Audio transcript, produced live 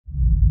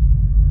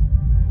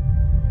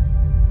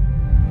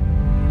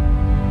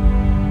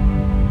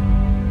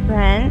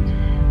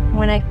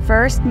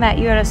first met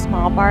you at a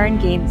small bar in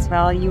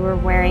Gainesville, you were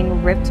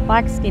wearing ripped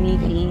black skinny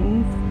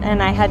jeans,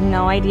 and I had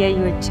no idea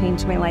you would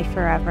change my life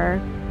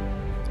forever.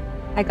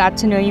 I got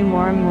to know you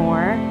more and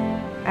more.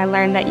 I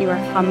learned that you were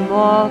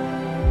humble,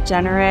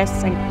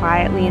 generous, and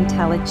quietly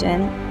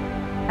intelligent.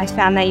 I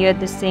found that you had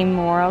the same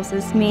morals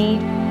as me,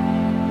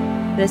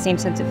 the same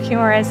sense of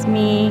humor as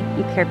me,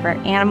 you cared for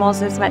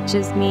animals as much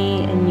as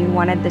me, and you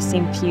wanted the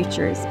same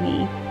future as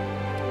me.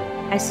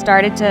 I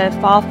started to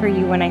fall for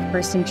you when I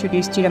first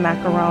introduced you to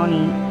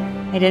Macaroni.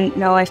 I didn't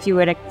know if you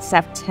would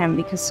accept him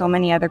because so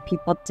many other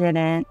people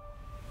didn't,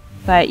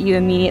 but you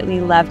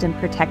immediately loved and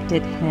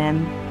protected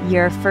him.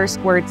 Your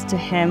first words to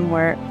him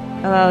were,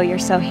 "Oh, you're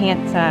so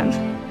handsome."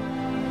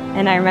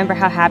 And I remember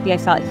how happy I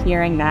felt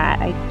hearing that.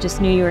 I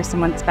just knew you were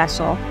someone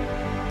special.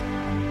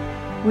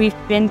 We've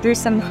been through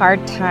some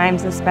hard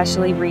times,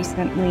 especially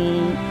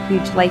recently,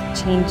 huge life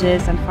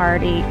changes and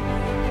heartache.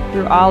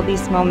 Through all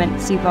these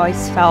moments, you've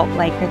always felt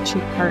like a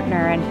true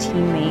partner and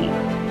teammate.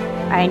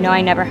 I know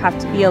I never have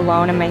to be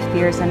alone in my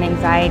fears and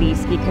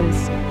anxieties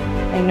because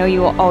I know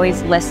you will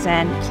always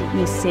listen, keep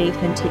me safe,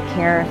 and take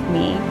care of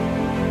me.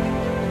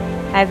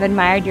 I've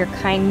admired your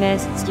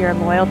kindness, your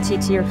loyalty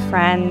to your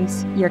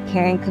friends, your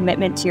caring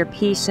commitment to your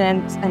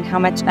patients, and how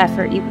much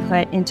effort you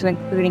put into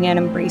including and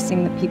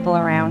embracing the people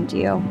around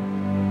you.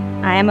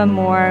 I am a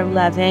more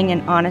loving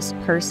and honest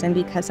person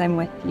because I'm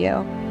with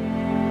you.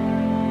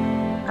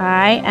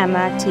 I,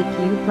 Emma, take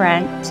you,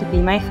 Brent, to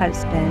be my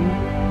husband,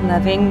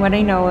 loving what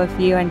I know of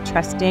you and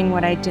trusting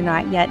what I do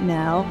not yet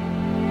know.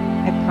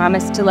 I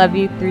promise to love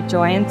you through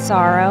joy and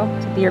sorrow,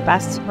 to be your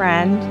best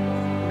friend,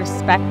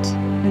 respect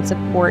and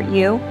support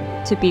you,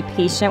 to be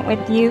patient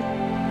with you,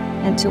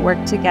 and to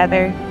work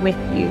together with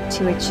you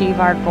to achieve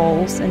our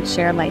goals and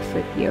share life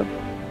with you.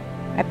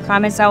 I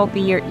promise I will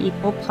be your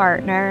equal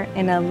partner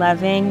in a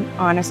loving,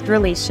 honest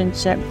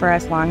relationship for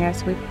as long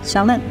as we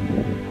shall live.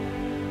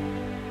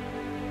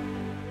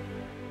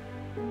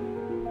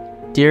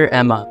 Dear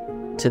Emma,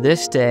 to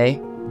this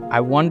day, I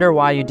wonder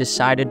why you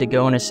decided to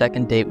go on a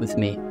second date with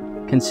me,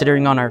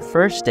 considering on our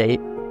first date,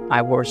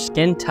 I wore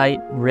skin-tight,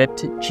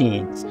 ripped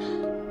jeans.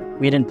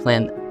 We didn't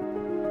plan that.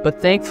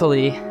 But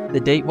thankfully, the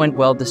date went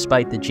well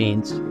despite the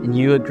jeans, and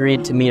you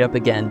agreed to meet up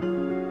again.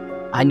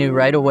 I knew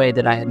right away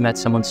that I had met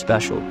someone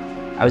special.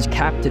 I was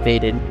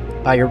captivated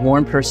by your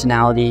warm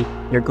personality,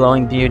 your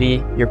glowing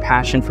beauty, your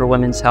passion for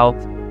women's health,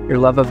 your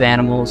love of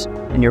animals,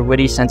 and your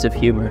witty sense of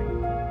humor.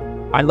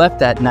 I left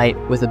that night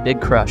with a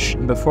big crush,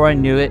 and before I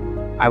knew it,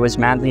 I was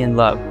madly in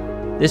love.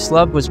 This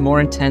love was more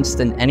intense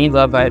than any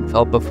love I had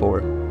felt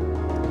before.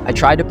 I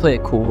tried to play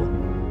it cool,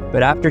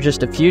 but after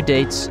just a few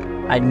dates,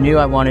 I knew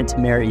I wanted to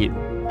marry you.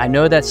 I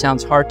know that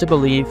sounds hard to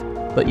believe,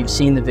 but you've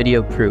seen the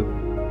video proof.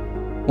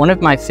 One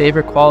of my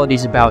favorite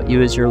qualities about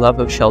you is your love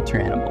of shelter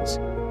animals.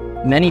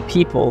 Many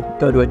people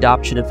go to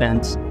adoption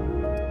events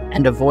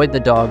and avoid the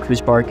dog who's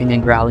barking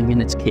and growling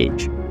in its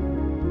cage.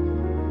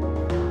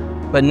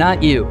 But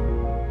not you.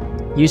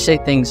 You say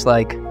things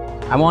like,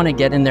 "I want to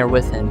get in there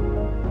with him."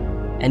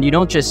 And you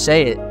don't just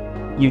say it,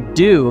 you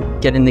do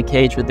get in the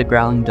cage with the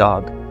growling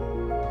dog.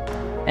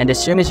 And as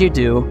soon as you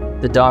do,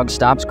 the dog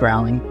stops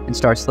growling and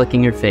starts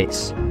licking your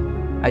face.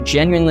 I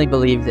genuinely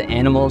believe that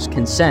animals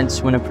can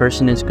sense when a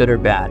person is good or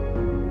bad.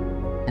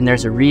 And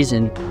there's a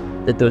reason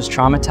that those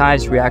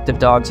traumatized, reactive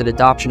dogs at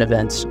adoption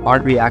events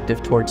aren't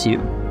reactive towards you.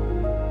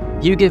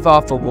 You give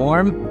off a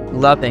warm,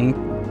 loving,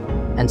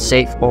 and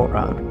safe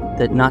aura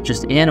that not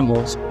just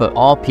animals, but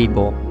all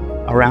people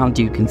around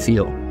you can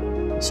feel.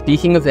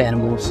 Speaking of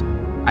animals,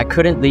 I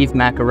couldn't leave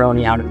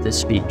Macaroni out of this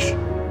speech.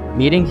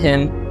 Meeting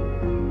him,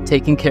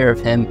 taking care of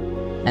him,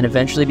 and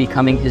eventually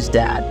becoming his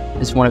dad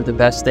is one of the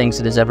best things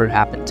that has ever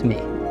happened to me.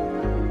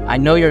 I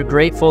know you're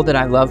grateful that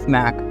I love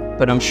Mac,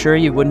 but I'm sure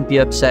you wouldn't be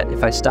upset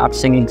if I stopped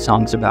singing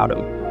songs about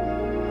him.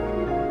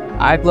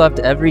 I've loved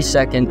every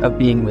second of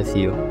being with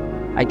you.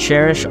 I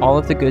cherish all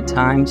of the good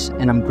times,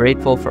 and I'm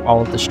grateful for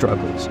all of the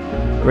struggles.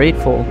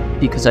 Grateful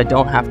because I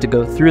don't have to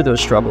go through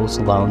those struggles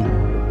alone.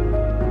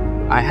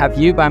 I have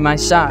you by my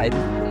side,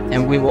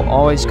 and we will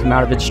always come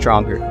out of it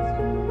stronger.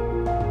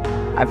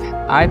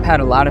 I've had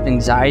a lot of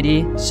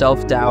anxiety,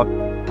 self-doubt,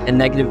 and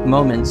negative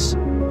moments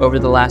over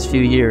the last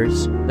few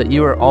years, but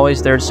you are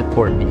always there to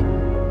support me.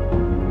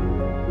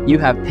 You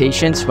have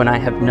patience when I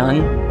have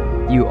none.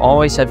 You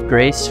always have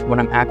grace when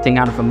I'm acting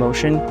out of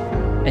emotion,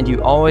 and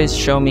you always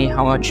show me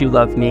how much you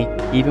love me,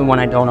 even when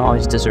I don't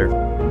always deserve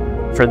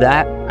it. For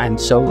that, I'm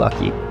so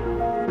lucky.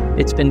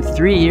 It's been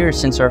 3 years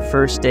since our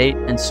first date,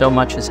 and so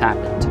much has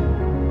happened.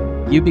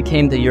 You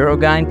became the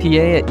Eurogyne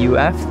PA at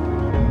UF.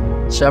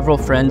 Several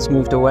friends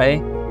moved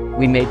away.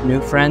 We made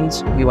new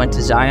friends. We went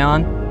to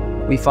Zion.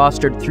 We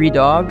fostered 3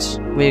 dogs.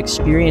 We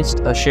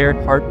experienced a shared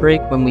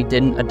heartbreak when we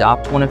didn't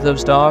adopt one of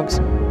those dogs.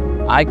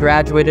 I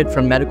graduated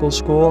from medical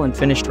school and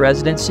finished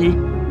residency.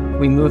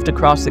 We moved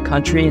across the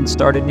country and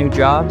started new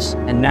jobs,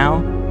 and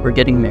now we're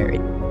getting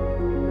married.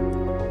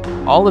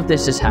 All of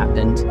this has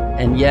happened,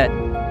 and yet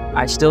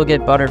I still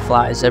get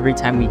butterflies every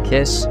time we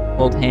kiss,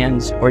 hold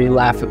hands, or you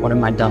laugh at one of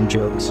my dumb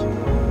jokes.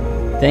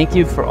 Thank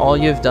you for all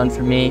you have done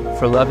for me,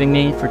 for loving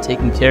me, for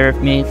taking care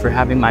of me, for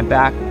having my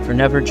back, for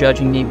never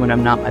judging me when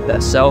I'm not my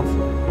best self,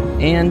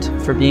 and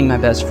for being my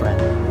best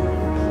friend.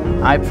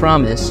 I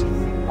promise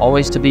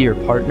always to be your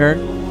partner,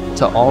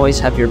 to always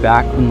have your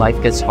back when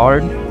life gets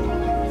hard,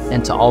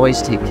 and to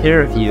always take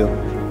care of you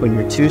when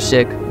you're too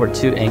sick or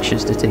too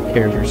anxious to take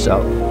care of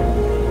yourself.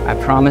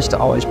 I promise to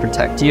always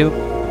protect you,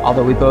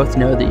 although we both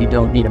know that you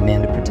don't need a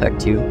man to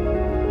protect you.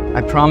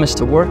 I promise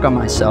to work on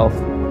myself,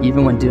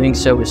 even when doing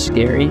so is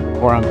scary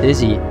or I'm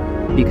busy,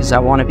 because I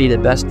want to be the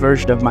best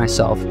version of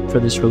myself for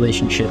this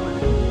relationship.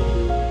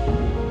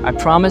 I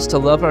promise to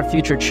love our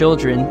future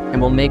children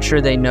and will make sure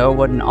they know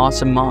what an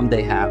awesome mom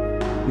they have.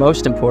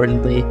 Most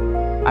importantly,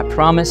 I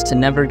promise to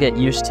never get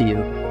used to you,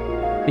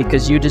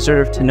 because you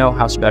deserve to know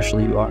how special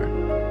you are.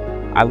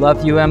 I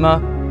love you, Emma.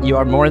 You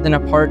are more than a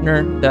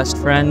partner, best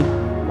friend,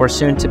 or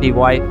soon-to-be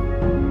wife.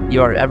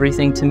 You are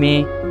everything to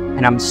me,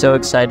 and I'm so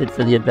excited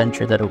for the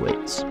adventure that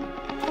awaits.